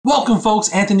Welcome,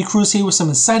 folks. Anthony Cruz here with some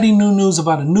exciting new news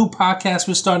about a new podcast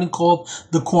we're starting called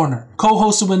The Corner.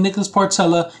 Co-hosted with Nicholas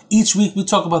Partella, each week we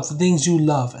talk about the things you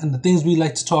love and the things we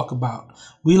like to talk about.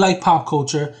 We like pop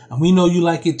culture, and we know you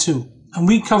like it too. And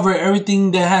we cover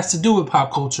everything that has to do with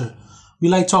pop culture. We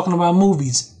like talking about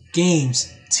movies,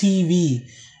 games, TV,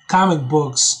 comic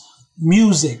books,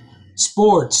 music,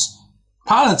 sports,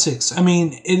 politics. I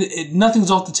mean, nothing's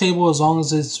off the table as long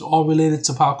as it's all related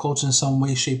to pop culture in some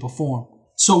way, shape, or form.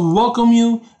 So we welcome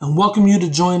you to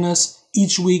join us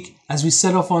each week as we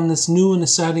set off on this new and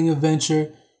exciting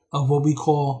adventure of what we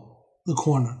call The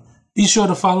Corner. Be sure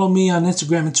to follow me on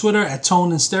Instagram and Twitter at Tone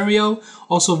and Stereo.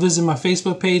 Also visit my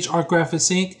Facebook page, Art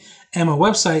Graphics Inc., and my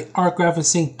website,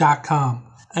 artgraphicsinc.com.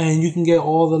 And you can get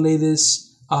all the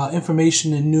latest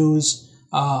information and news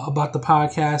about the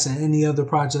podcast and any other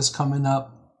projects coming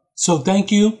up. So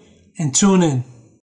thank you and tune in.